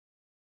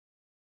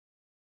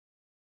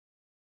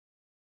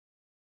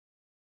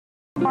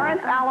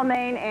Lawrence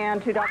Alamein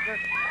and to Dr.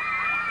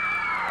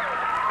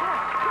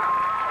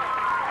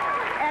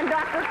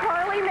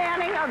 Carly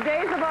Manning of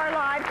Days of Our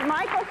Lives,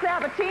 Michael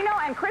Sabatino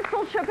and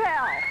Crystal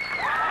Chappell.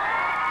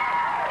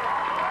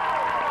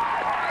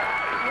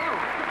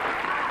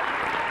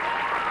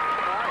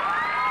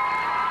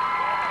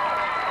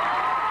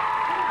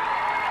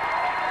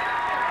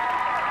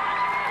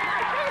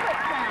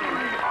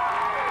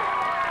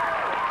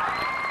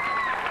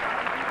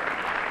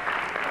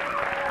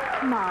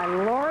 My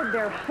Lord,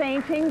 they're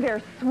fainting,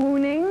 they're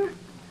swooning.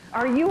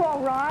 Are you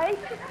all right?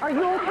 Are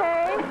you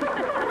okay?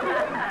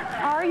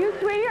 Are you,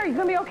 sweetie? Are you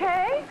going to be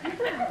okay?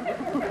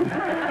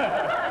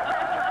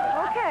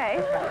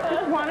 Okay.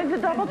 Just wanted to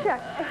double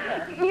check.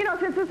 You know,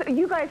 since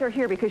you guys are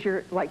here because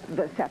you're like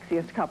the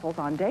sexiest couples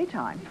on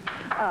daytime.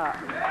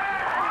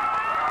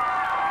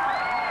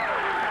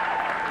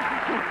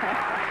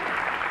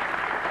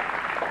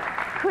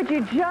 Could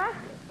you just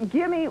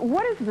give me,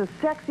 what is the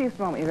sexiest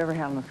moment you've ever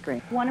had on the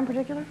screen? One in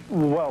particular?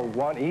 Well,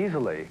 one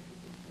easily.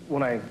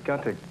 When I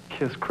got to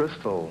kiss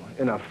Crystal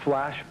in a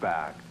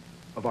flashback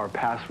of our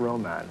past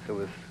romance, it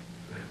was...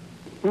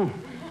 Y'all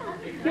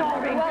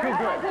are being too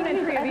good.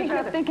 I think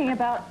you're thinking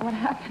about what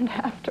happened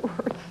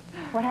afterwards.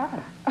 What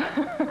happened?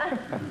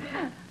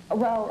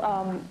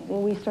 Well,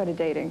 we started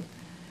dating.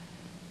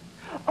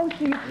 Oh,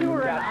 so you two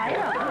were an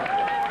item.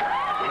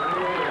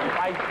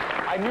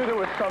 I knew there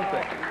was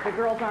something. The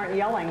girls aren't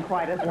yelling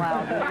quite as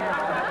loud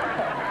now.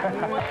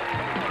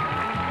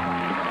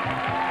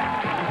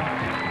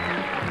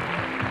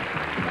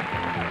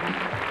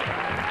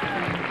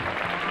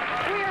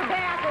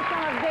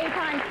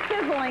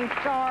 Sizzling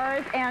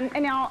stars, and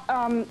now,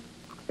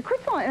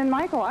 Crystal and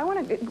Michael, I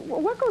want to,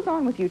 what goes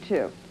on with you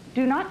two?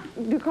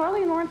 Do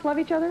Carly and Lawrence love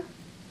each other?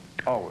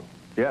 Oh,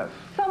 yes.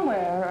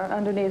 Somewhere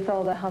underneath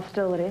all the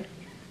hostility,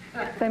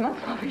 they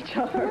must love each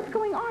other. What's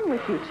going on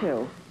with you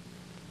two?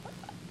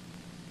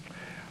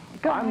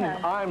 Go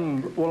ahead.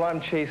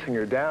 I'm chasing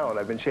her down.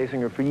 I've been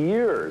chasing her for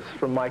years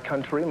from my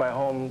country, my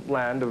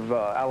homeland of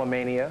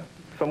Alamania,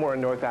 somewhere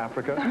in North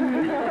Africa.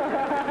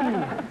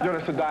 You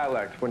notice the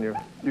dialect when you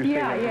see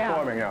them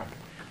performing, yeah.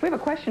 We have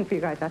a question for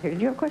you guys out here.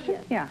 Did you have a question?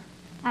 Yes. Yeah.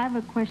 I have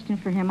a question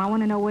for him. I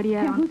want to know what he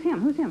had on. Who's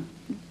him? Who's him?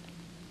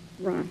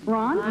 Ron.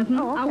 Ron? Mm-hmm.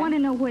 Oh, okay. I want to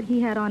know what he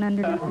had on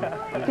underneath.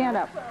 Stand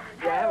up.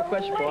 Yeah, I have a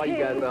question for all you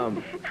guys.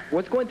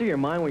 What's going through your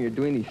mind when you're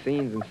doing these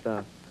scenes and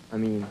stuff? I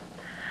mean,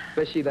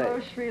 especially that...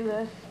 Grocery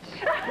list.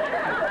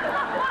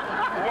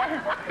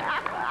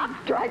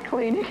 Dry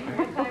cleaning.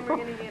 What time we're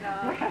going to get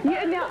off?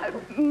 Yeah, now,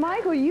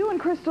 Michael, you and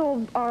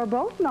Crystal are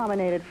both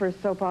nominated for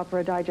Soap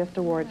Opera Digest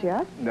Awards,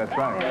 yes? That's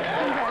right.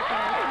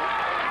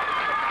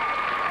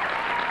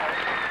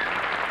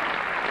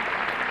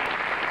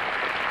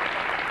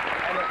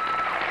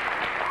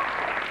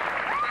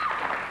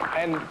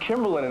 And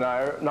Kimberlyn and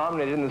I are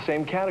nominated in the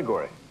same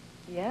category.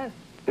 Yes.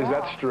 Is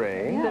that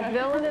strange? The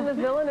villain and the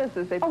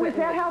villainesses. They Oh, is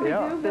that how they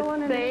do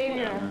villain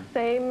and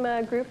same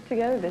group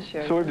together this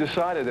year. So we've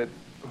decided that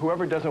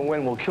whoever doesn't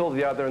win will kill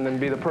the other and then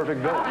be the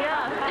perfect villain.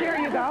 Yeah, here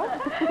you go.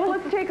 Well,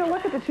 let's take a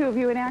look at the two of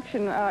you in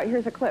action.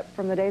 Here's a clip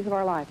from the Days of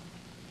Our Lives.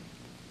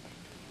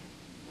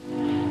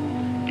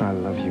 I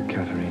love you,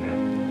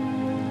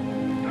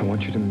 Katharina. I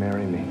want you to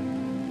marry me.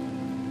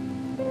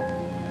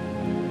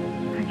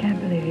 I can't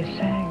believe you're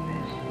saying this.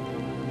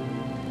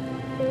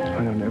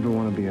 I don't ever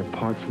want to be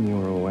apart from you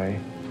or away.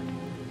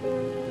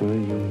 Will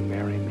you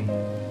marry me?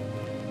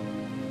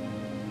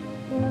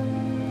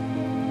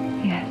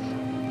 Yes.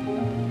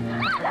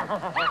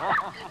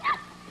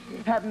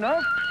 You've had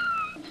enough?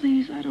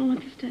 Please, I don't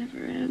want this to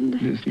ever end.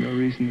 There's no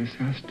reason this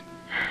has to.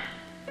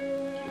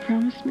 You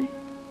promise me?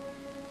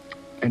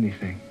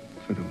 Anything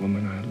for the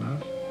woman I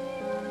love.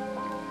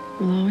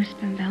 We'll always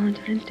spend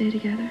Valentine's Day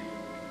together.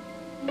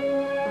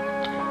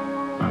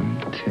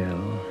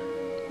 Until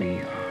we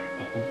are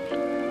old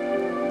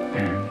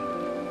and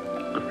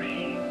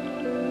gray.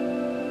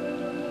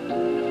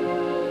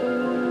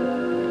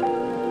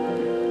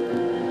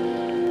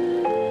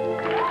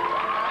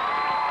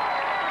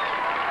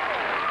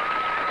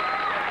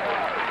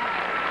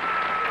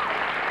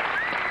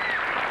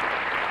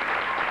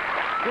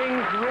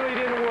 Things really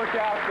didn't work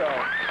out,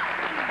 though.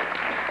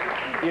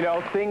 You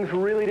know, things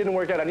really didn't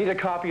work out. I need a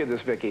copy of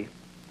this, Vicki,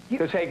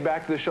 to take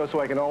back to the show so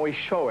I can always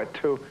show it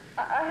to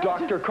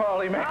Dr.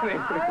 Carly Manning.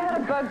 I had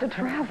a bug to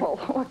travel.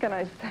 What can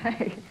I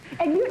say?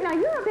 And now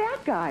you're a bad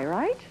guy,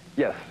 right?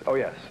 Yes. Oh,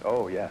 yes.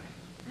 Oh, yes.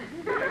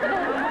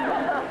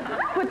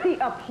 But the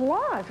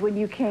applause when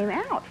you came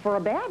out for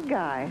a bad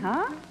guy,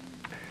 huh?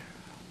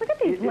 Look at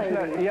these ladies.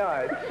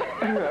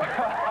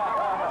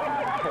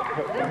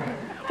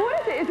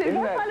 What is it? Is it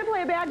more fun to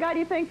play a bad guy, do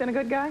you think, than a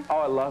good guy? Oh,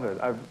 I love it.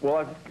 I've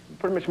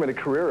pretty much made a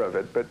career of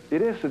it, but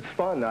it's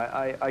fun.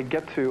 I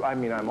get to,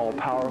 I'm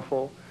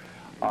all-powerful.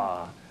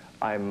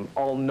 I'm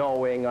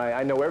all-knowing.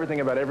 I know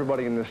everything about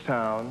everybody in this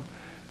town.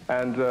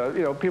 And,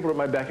 you know, people are at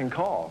my beck and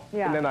call.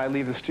 Yeah. And then I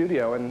leave the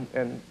studio,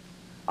 and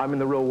I'm in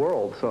the real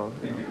world, so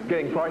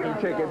getting parking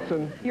tickets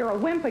and... You're a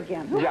wimp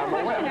again. Yeah, I'm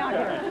a wimp. Out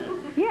here?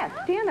 Yes,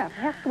 stand up.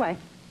 Ask away.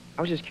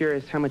 I was just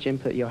curious how much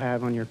input you'll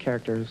have on your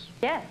characters.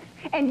 Yes.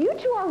 And you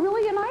two are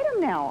really an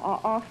item now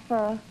off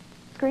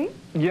screen?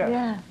 Yes.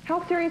 Yeah.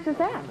 How serious is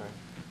that?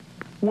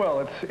 Well,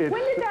 it's... When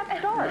did that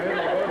start?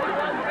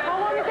 How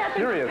long has that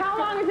been? Serious. How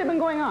long has it been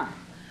going on?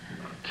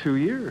 2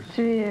 years.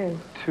 2 years.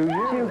 2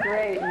 years. 2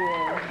 great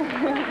years. Thank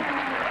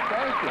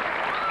you.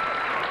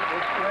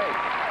 It's great.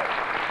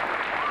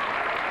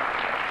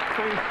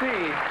 So you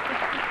see,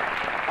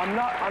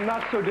 I'm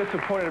not so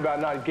disappointed about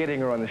not getting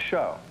her on the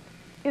show.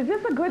 Is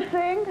this a good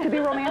thing to be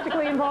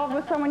romantically involved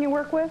with someone you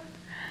work with?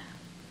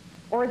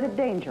 Or is it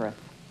dangerous?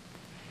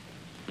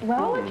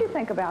 Well, I'll let you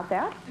think about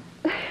that.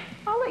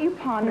 I'll let you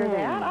ponder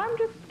that. I'm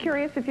just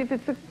curious if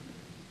it's a...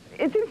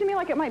 It seems to me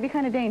like it might be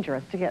kind of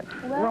dangerous to get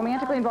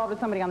romantically involved with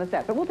somebody on the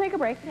set. But we'll take a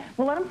break.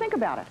 We'll let them think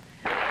about it.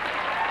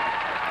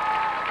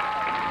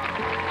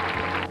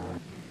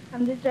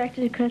 I'm this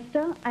director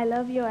Crystal. I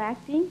love your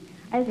acting.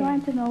 I just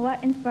wanted to know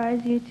what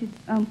inspires you to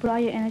put all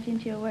your energy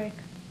into your work.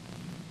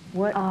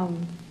 What?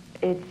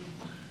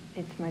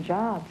 It's my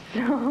job.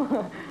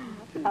 So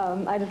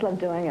I just love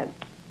doing it.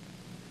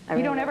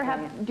 You don't ever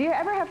have... Do you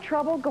ever have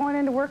trouble going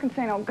into work and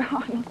saying, "Oh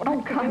God, look what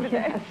I've done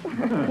today"?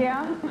 Yes.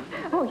 Yeah.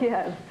 Oh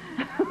yes.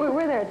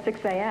 We're there at 6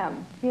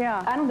 a.m.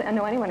 Yeah. I don't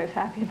know anyone who's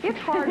happy. It's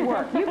hard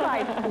work. You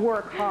guys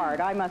work hard,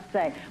 I must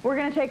say. We're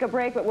going to take a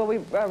break, but we'll be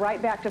right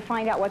back to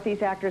find out what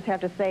these actors have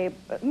to say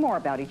more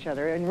about each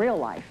other in real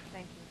life.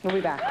 Thank you. We'll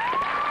be back.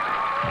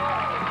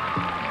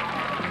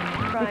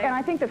 Right. And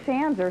I think the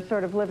fans are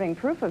sort of living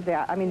proof of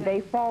that. I mean,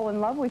 they fall in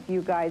love with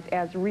you guys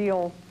as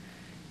real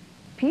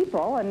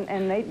people,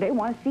 and they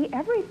want to see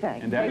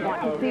everything. And they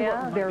want to see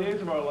what the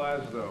days of our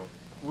lives, though,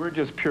 we're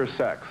just pure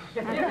sex.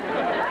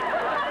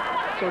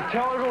 So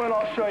tell everyone,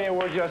 I'll show you,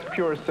 we're just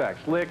pure sex.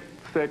 Lick,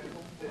 sick.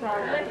 The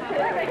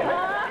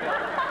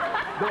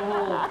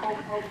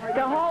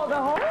whole.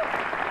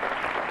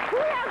 Who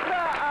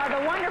has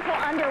the wonderful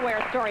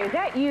underwear story? Is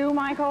that you,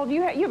 Michael?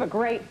 You have a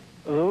great...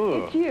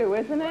 Ooh. It's you,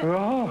 isn't it?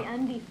 Oh. The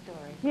undie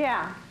story.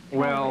 Yeah.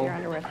 Well, Your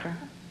underwear story.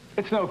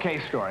 it's an okay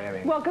story, I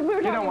mean. Well, because we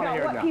were you don't talking wanna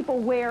hear about it what now. people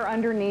wear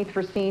underneath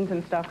for scenes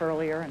and stuff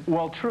earlier. And...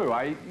 Well, true.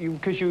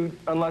 Because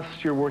unless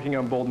you're working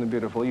on Bold and the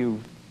Beautiful,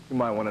 you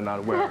might want to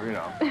not wear, you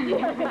know.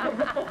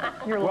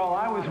 Well,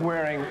 I was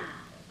wearing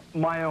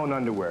my own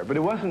underwear, but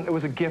it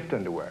was a gift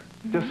underwear.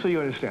 Just so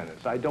you understand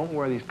this. I don't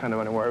wear these kind of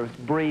underwear. It was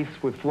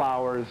briefs with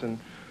flowers and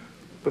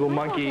little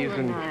monkeys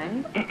and...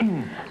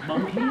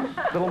 Monkeys?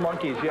 Little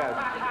monkeys, yes.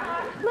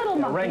 Little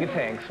monkeys.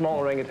 Orangutan, small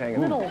orangutan.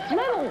 Little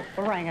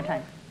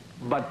orangutan.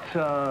 But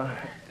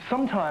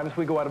sometimes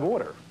we go out of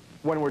order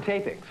when we're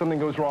taping. Something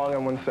goes wrong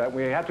on one set.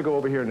 We have to go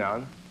over here now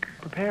and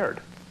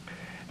prepared.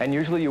 And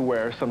usually you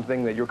wear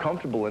something that you're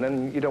comfortable in,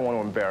 and you don't want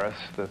to embarrass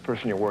the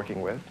person you're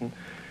working with. And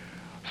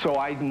so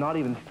I'm not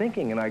even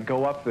thinking, and I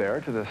go up there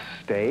to the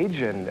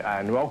stage, and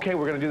okay,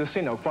 we're going to do this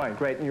scene. Oh, fine,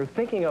 great. And you're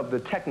thinking of the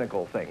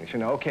technical things, you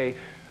know, okay,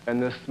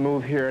 and this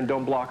move here, and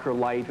don't block her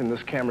light, and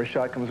this camera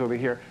shot comes over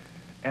here.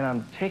 And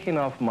I'm taking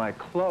off my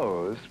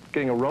clothes,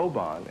 getting a robe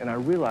on, and I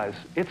realize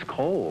it's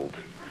cold.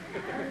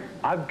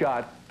 I've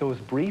got those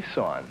briefs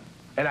on,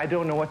 and I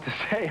don't know what to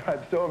say.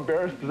 I'm so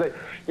embarrassed to say,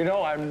 you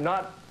know, I'm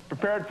not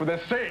prepared for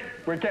this scene.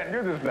 We can't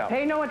do this now.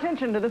 Pay no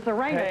attention to this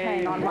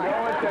orangutan on my...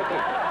 no attention.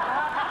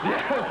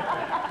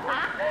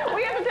 Yes.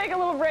 We have to take a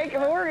little break,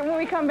 and when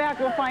we come back,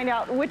 we'll find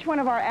out which one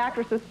of our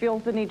actresses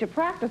feels the need to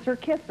practice her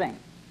kissing.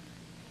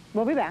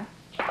 We'll be back.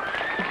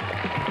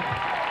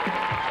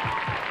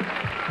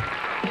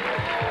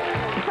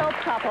 So,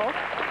 couple.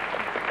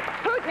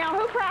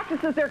 Who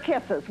practices their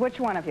kisses? Which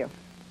one of you?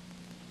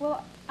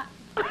 Well,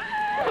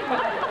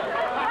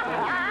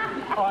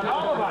 On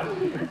all of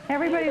us.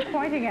 Everybody's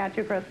pointing at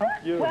you, Crystal.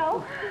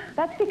 well,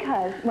 that's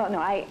because, well, no,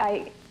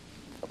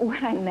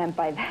 what I meant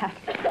by that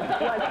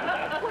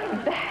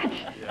was that...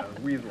 Yeah,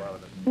 weasel out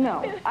of it.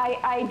 No,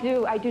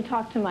 I do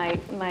talk to my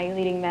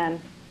leading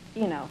men,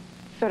 you know,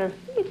 sort of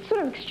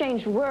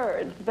exchange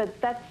words, but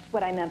that's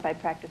what I meant by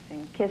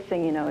practicing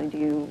kissing, you know,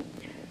 do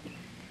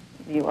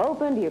you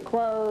open, do you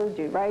close,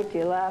 do you right, do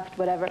you left,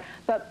 whatever.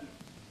 But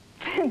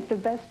the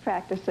best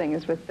practicing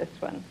is with this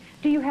one.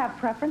 Do you have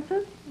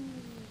preferences?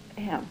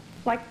 Yeah.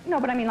 Like, no,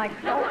 but I mean like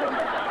open,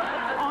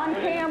 on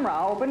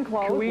camera, open,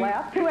 close,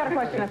 left. Who had a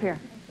question up here?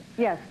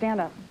 Yes, stand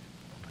up.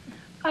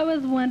 I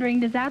was wondering,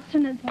 does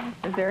abstinence...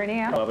 Is there any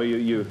answer? Well,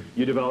 you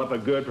develop a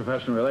good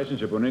professional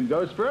relationship. When it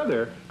goes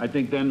further, I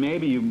think then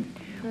maybe you...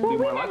 Well,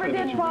 we never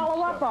did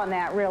follow up on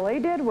that, really,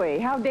 did we?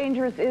 How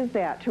dangerous is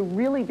that, to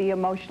really be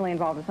emotionally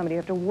involved with somebody you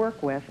have to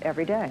work with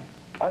every day?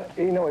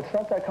 You know, it's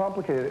not that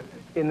complicated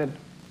in that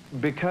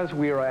because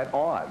we are at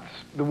odds.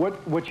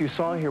 What you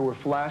saw here were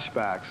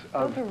flashbacks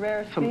of Those are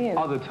rare some scenes.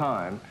 other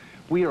time.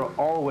 We are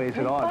always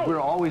at odds. fight. We're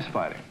always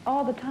fighting.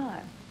 All the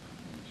time.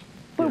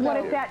 But what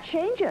if that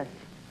changes?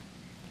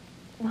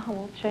 Well,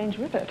 we'll change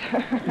with it.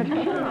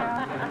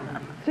 Yeah.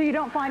 So you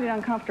don't find it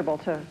uncomfortable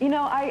to... You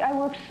know, I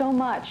work so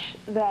much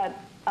that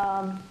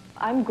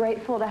I'm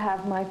grateful to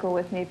have Michael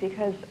with me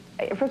because,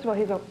 first of all,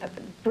 he's a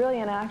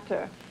brilliant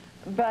actor,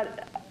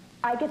 but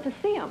I get to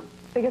see him.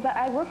 Because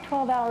I work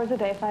 12 hours a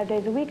day, 5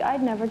 days a week.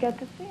 I'd never get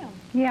to see him.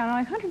 Yeah,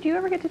 now, Hunter, do you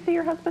ever get to see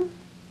your husband?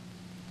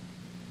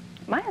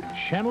 My husband.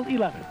 Channel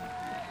 11.